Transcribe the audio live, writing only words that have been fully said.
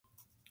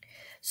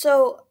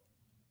So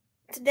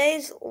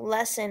today's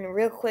lesson,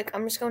 real quick,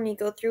 I'm just going to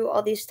go through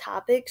all these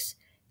topics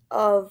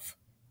of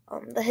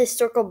the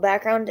historical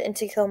background in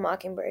To Kill a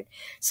Mockingbird.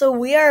 So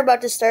we are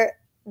about to start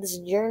this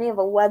journey of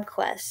a web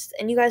quest,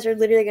 and you guys are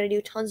literally going to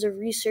do tons of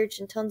research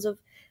and tons of,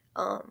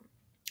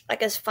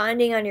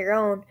 finding on your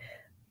own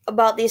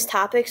about these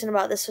topics and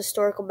about this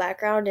historical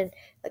background and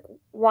like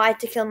why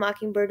To Kill a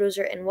Mockingbird was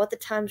written, what the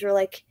times were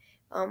like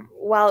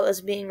while it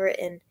was being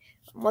written,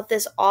 what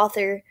this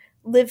author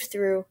lived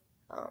through.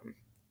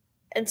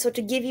 And so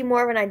to give you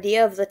more of an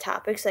idea of the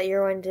topics that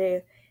you're going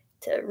to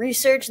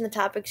research and the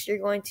topics you're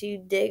going to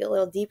dig a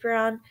little deeper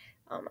on,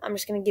 I'm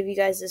just going to give you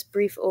guys this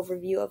brief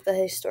overview of the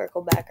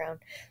historical background.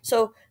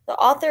 So the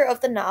author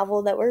of the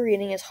novel that we're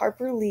reading is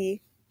Harper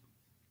Lee.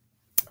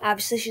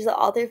 Obviously, she's the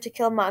author of To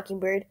Kill a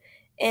Mockingbird.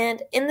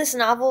 And in this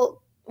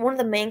novel, one of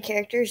the main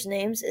characters'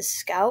 names is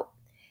Scout.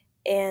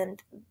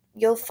 And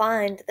you'll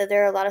find that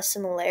there are a lot of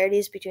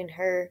similarities between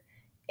her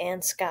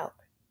and Scout.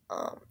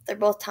 They're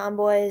both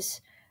tomboys.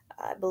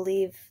 I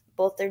believe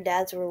both their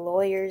dads were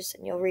lawyers,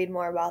 and you'll read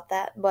more about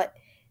that. But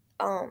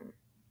um,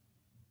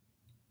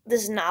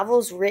 this novel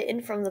is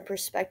written from the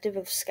perspective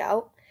of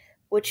Scout,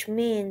 which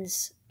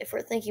means, if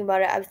we're thinking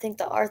about it, I think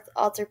the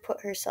author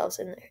put herself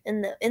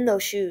in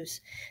those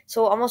shoes.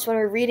 So almost when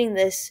we're reading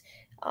this,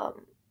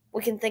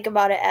 we can think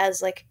about it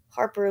as like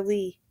Harper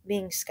Lee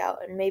being Scout,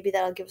 and maybe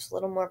that'll give us a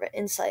little more of an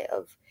insight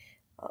of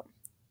um,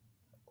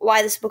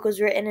 why this book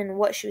was written and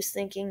what she was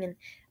thinking, and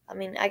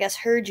I guess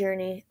her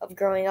journey of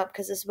growing up,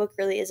 because this book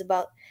really is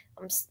about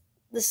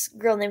this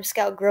girl named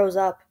Scout grows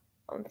up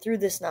through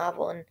this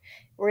novel, and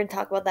we're going to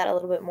talk about that a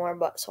little bit more.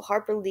 But so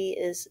Harper Lee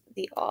is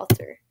the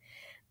author.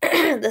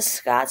 The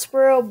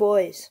Scottsboro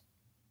Boys.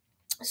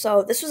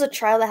 So this was a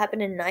trial that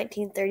happened in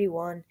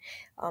 1931.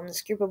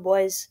 This group of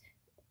boys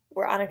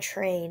were on a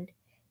train,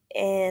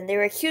 and they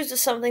were accused of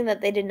something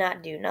that they did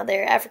not do. Now,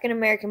 they're African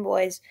American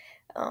boys.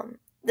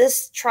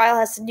 This trial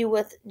has to do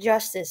with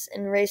justice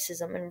and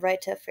racism and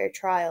right to a fair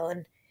trial,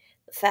 and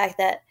the fact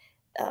that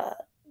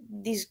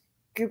these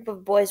group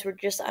of boys were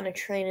just on a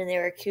train and they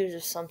were accused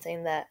of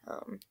something that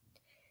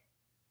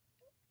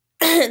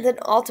that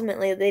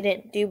ultimately they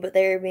didn't do, but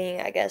they were being,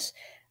 I guess,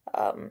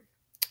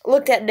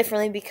 looked at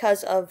differently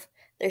because of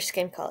their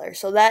skin color.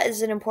 So that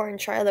is an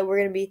important trial that we're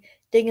going to be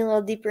digging a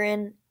little deeper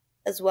in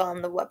as well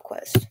on the web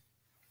quest.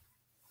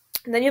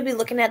 And then you'll be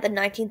looking at the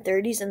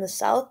 1930s in the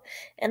South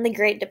and the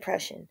Great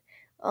Depression.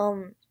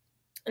 And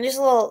just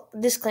a little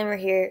disclaimer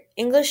here,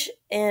 English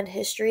and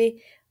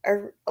history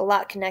are a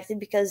lot connected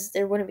because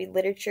there wouldn't be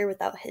literature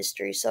without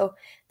history. So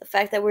the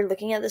fact that we're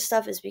looking at this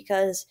stuff is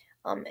because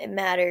it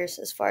matters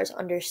as far as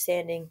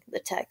understanding the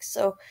text.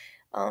 So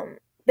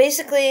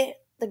basically,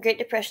 the Great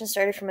Depression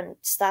started from a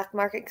stock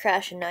market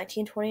crash in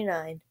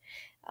 1929,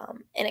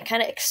 and it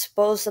kind of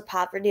exposed the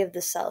poverty of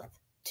the South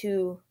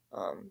to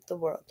the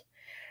world.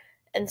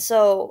 And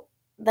so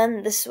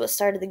then this is what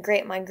started the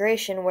Great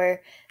Migration,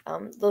 where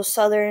those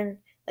southern,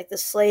 like the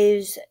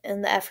slaves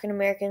and the African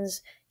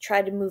Americans,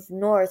 tried to move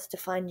north to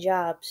find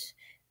jobs.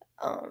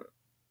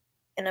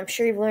 And I'm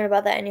sure you've learned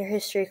about that in your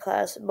history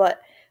class,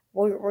 but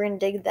we're going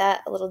to dig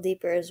that a little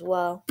deeper as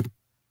well.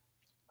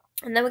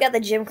 And then we got the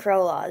Jim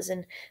Crow laws,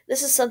 and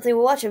this is something,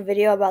 we'll watch a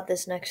video about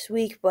this next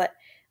week, but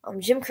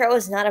Jim Crow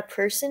is not a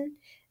person.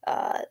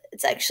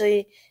 It's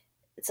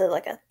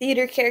like a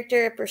theater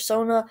character, a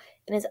persona,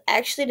 and it's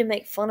actually to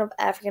make fun of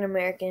African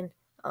American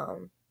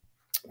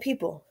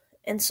people.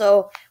 And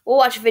so we'll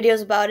watch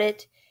videos about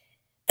it.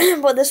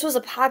 But this was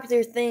a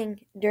popular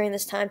thing during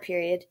this time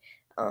period.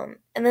 And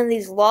then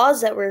these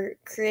laws that were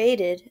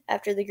created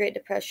after the Great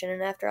Depression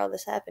and after all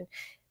this happened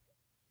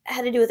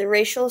had to do with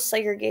racial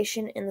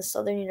segregation in the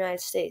southern United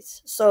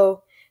States.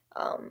 So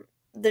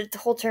the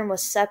whole term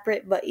was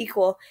separate but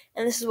equal,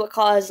 and this is what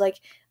caused,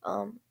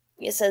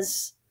 it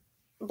says,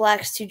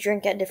 blacks to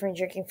drink at different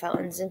drinking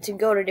fountains and to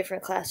go to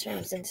different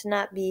classrooms and to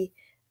not be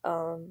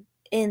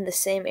in the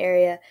same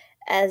area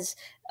as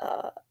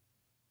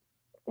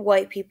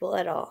white people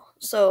at all.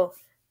 So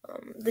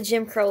the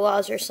Jim Crow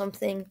laws are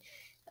something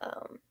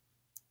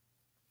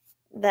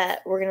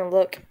that we're going to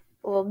look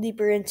a little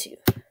deeper into.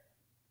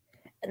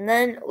 And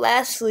then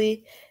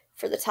lastly,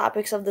 for the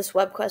topics of this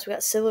web quest, we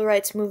got civil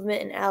rights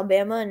movement in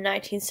Alabama in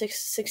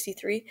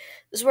 1963.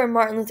 This is where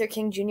Martin Luther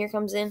King Jr.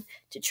 comes in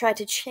to try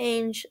to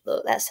change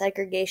that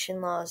segregation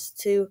laws,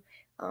 to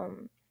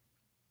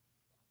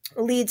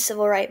lead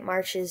civil rights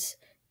marches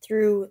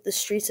through the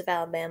streets of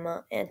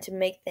Alabama and to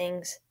make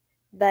things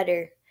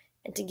better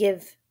and to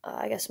give,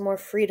 more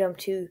freedom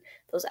to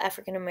those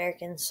African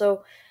Americans.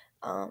 So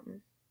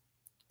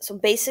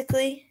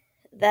basically,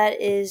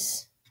 that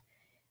is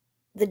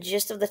the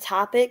gist of the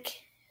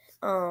topic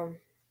that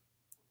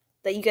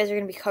you guys are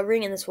going to be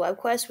covering in this web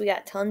quest. We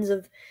got tons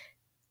of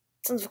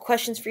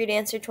questions for you to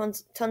answer,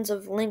 tons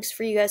of links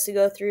for you guys to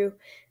go through,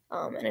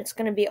 and it's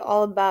going to be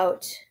all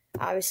about,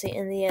 obviously,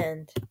 in the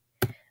end,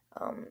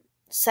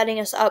 setting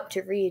us up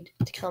to read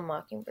To Kill a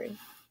Mockingbird.